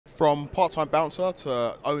From part-time bouncer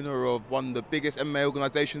to owner of one of the biggest MMA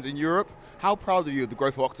organizations in Europe, how proud are you of the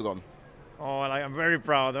growth of Oktagon? Oh, I'm very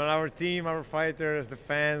proud. On our team, our fighters, the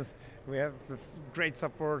fans, we have great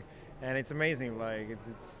support, and it's amazing. Like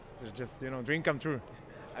it's just dream come true.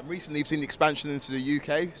 And recently you've seen the expansion into the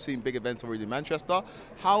UK, seen big events already in Manchester.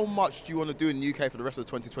 How much do you want to do in the UK for the rest of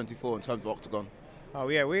 2024 in terms of Oktagon? Oh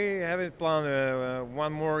yeah, we have it planned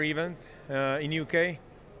one more event in UK,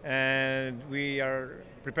 and we are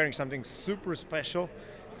preparing something super special.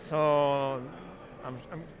 So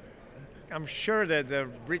I'm sure that the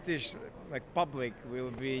British public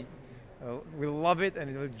will love it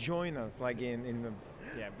and it will join us in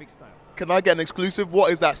big style. Can I get an exclusive?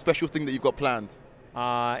 What is that special thing that you've got planned?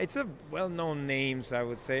 It's a well-known names, I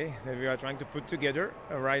would say, that we are trying to put together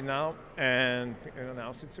right now and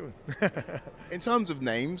announce it soon. In terms of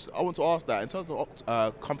names, I want to ask that. In terms of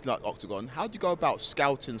a company like Oktagon, how do you go about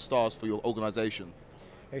scouting stars for your organization?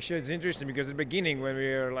 Actually, it's interesting because at the beginning, when we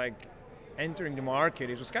were entering the market,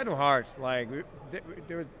 it was kind of hard.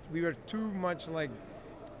 We were too much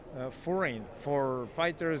foreign for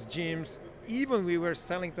fighters, gyms. Even we were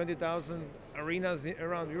selling 20,000 arenas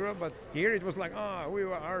around Europe, but here it was who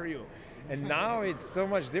are you? And now it's so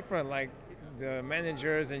much different. The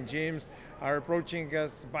managers and gyms are approaching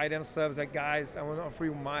us by themselves, guys, I want to offer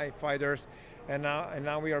you my fighters. And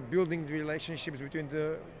now we are building the relationships between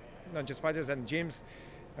not just fighters and gyms.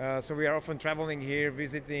 So we are often traveling here,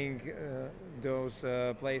 visiting those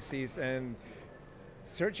places and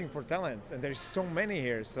searching for talents. And there's so many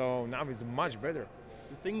here, so now it's much better.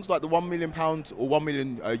 Things like the £1 million or €1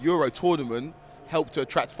 million tournament help to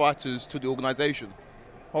attract fighters to the organisation.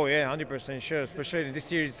 Oh yeah, 100% sure. Especially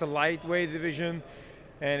this year, it's a lightweight division,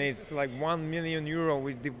 and it's €1 million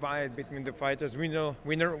we divide between the fighters.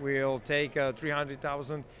 Winner will take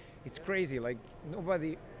 300,000. It's crazy.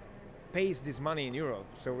 Nobody pays this money in Europe,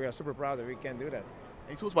 so we are super proud that we can do that.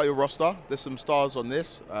 You talked about your roster. There's some stars on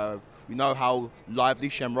this. We know how lively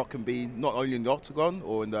Shamrock can be, not only in the Octagon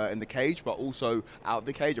or in the cage, but also out of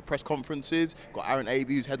the cage at press conferences. Got Aaron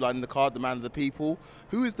Abbey, who's headlining the card, the man of the people.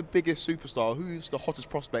 Who is the biggest superstar? Who's the hottest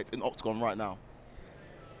prospect in Octagon right now?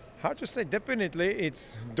 Hard to say. Definitely,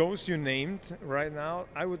 it's those you named right now.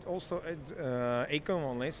 I would also add Akon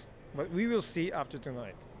on list, but we will see after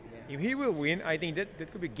tonight. Yeah. If he will win, I think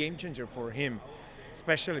that could be a game changer for him.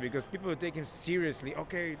 Especially because people will take him seriously.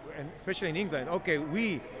 Okay, and especially in England.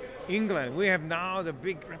 Okay, England, we have now the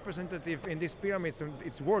big representative in this pyramid, so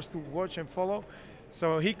it's worth to watch and follow.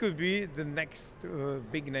 So he could be the next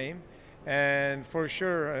big name. And for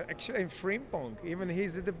sure, actually in Frimpong, even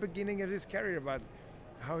he's at the beginning of his career, but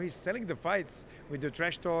how he's selling the fights with the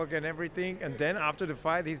trash talk and everything. And then after the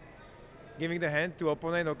fight, he's giving the hand to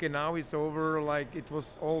opponent. Okay, now it's over, it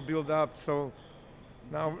was all built up. So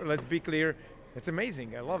now let's be clear. It's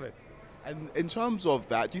amazing. I love it. And in terms of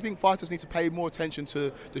that, do you think fighters need to pay more attention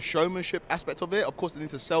to the showmanship aspect of it? Of course, they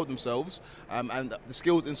need to sell themselves, and the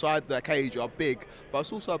skills inside their cage are big, but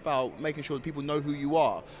it's also about making sure that people know who you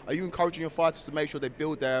are. Are you encouraging your fighters to make sure they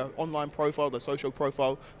build their online profile, their social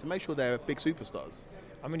profile, to make sure they're big superstars?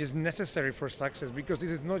 I mean, it's necessary for success because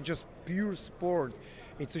this is not just pure sport.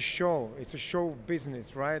 It's a show. It's a show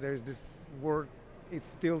business, right? There's this word, it's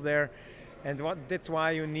still there. And that's why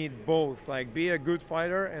you need both, be a good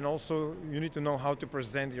fighter, and also you need to know how to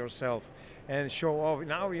present yourself and show off.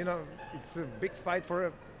 Now, it's a big fight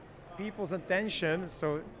for people's attention,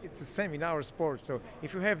 so it's the same in our sport. So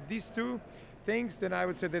if you have these two things, then I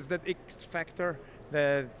would say that's that X factor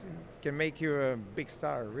that can make you a big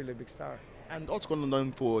star, a really big star. And Oktagon are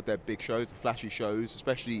known for their big shows, the flashy shows,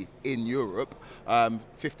 especially in Europe.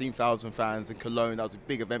 15,000 fans in Cologne, that was a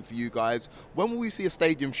big event for you guys. When will we see a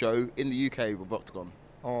stadium show in the UK with Oktagon?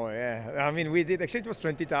 Oh yeah, I mean we did, actually it was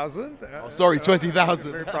 20,000. Oh, sorry,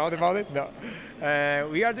 20,000. Very proud about it. No,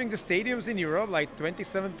 we are doing the stadiums in Europe,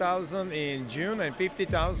 27,000 in June and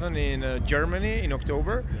 50,000 in Germany in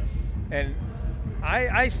October. And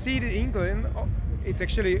I see the England, it's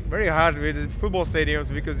actually very hard with the football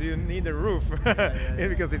stadiums because you need a roof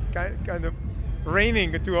because it's kind of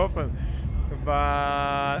raining too often.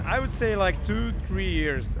 But I would say 2-3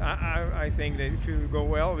 years. I think that if you go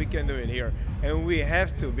well, we can do it here. And we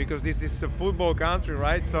have to, because this is a football country,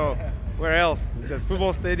 right? So where else? Just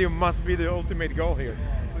football stadium must be the ultimate goal here.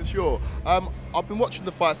 For sure. I've been watching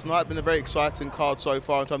the fights tonight. It's been a very exciting card so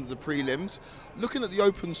far in terms of the prelims. Looking at the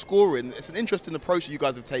open scoring, it's an interesting approach that you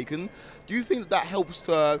guys have taken. Do you think that helps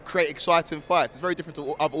to create exciting fights? It's very different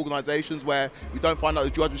to other organisations where we don't find out the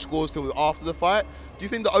judges' scores till after the fight. Do you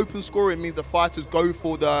think the open scoring means the fighters go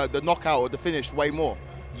for the knockout or the finish way more?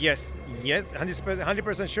 Yes,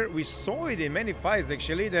 100% sure. We saw it in many fights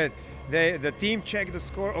actually that The team check the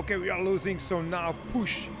score. Okay, we are losing, so now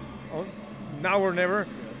push, now or never.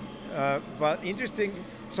 But interesting.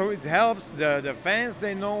 So it helps the fans.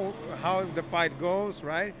 They know how the fight goes,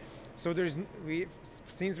 right? So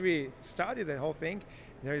since we started the whole thing,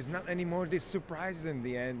 there is not anymore these surprises in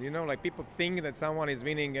the end. You know, like people think that someone is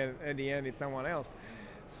winning and at the end it's someone else.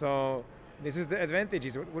 So this is the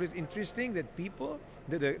advantages. What is interesting that people,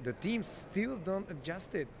 the teams still don't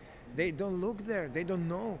adjust it. They don't look there. They don't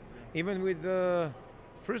know. Even with the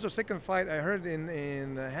first or second fight, I heard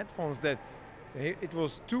in headphones that it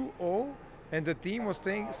was 2-0, and the team was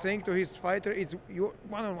saying to his fighter, "It's you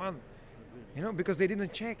 1-on-1." You know, because they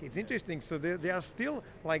didn't check. It's interesting. So they are still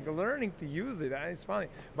like learning to use it. It's funny,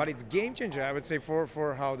 but it's game changer, I would say,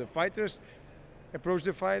 for how the fighters approach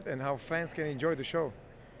the fight and how fans can enjoy the show.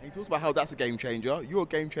 And you talked about how that's a game changer. You're a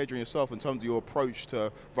game changer yourself in terms of your approach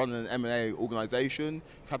to running an MMA organization.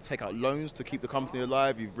 You've had to take out loans to keep the company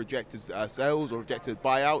alive. You've rejected sales or rejected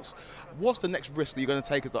buyouts. What's the next risk that you're going to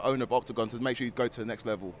take as the owner of Oktagon to make sure you go to the next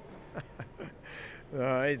level?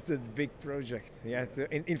 It's a big project. Yeah,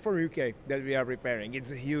 in for UK that we are preparing. It's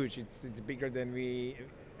huge. It's bigger than we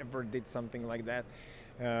ever did something like that.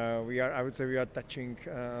 I would say we are touching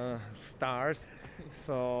stars,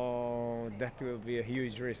 so that will be a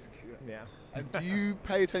huge risk. Yeah. And do you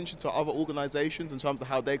pay attention to other organizations in terms of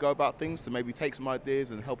how they go about things to maybe take some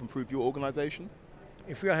ideas and help improve your organization?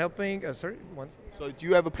 If we are helping, sorry, once. So do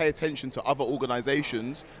you ever pay attention to other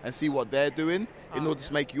organizations and see what they're doing in order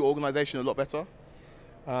to make your organization a lot better?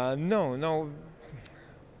 No,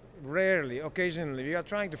 rarely. Occasionally, we are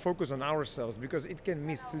trying to focus on ourselves because it can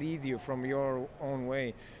mislead you from your own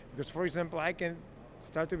way. Because, for example, I can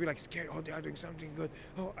start to be like scared. Oh, they are doing something good.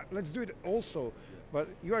 Oh, let's do it also. But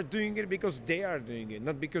you are doing it because they are doing it,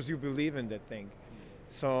 not because you believe in that thing.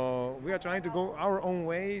 So we are trying to go our own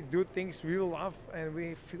way, do things we love, and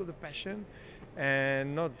we feel the passion,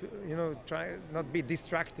 and not not be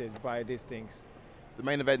distracted by these things. The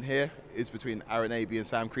main event here is between Aaron Abbey and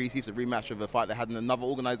Sam Creasy. It's a rematch of a fight they had in another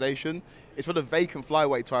organization. It's for the vacant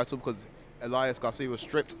flyweight title because Elias Garcia was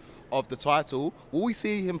stripped of the title. Will we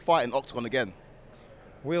see him fight in Oktagon again?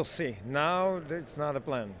 We'll see. Now it's not a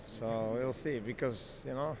plan, so we'll see, because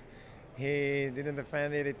he didn't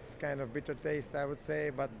defend it. It's kind of bitter taste, I would say,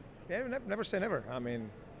 but yeah, never say never. I mean,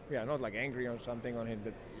 yeah, not like angry or something on him.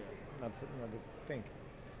 That's not the thing.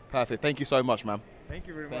 Perfect. Thank you so much, man. Thank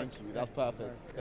you very much. Thank you. That's perfect.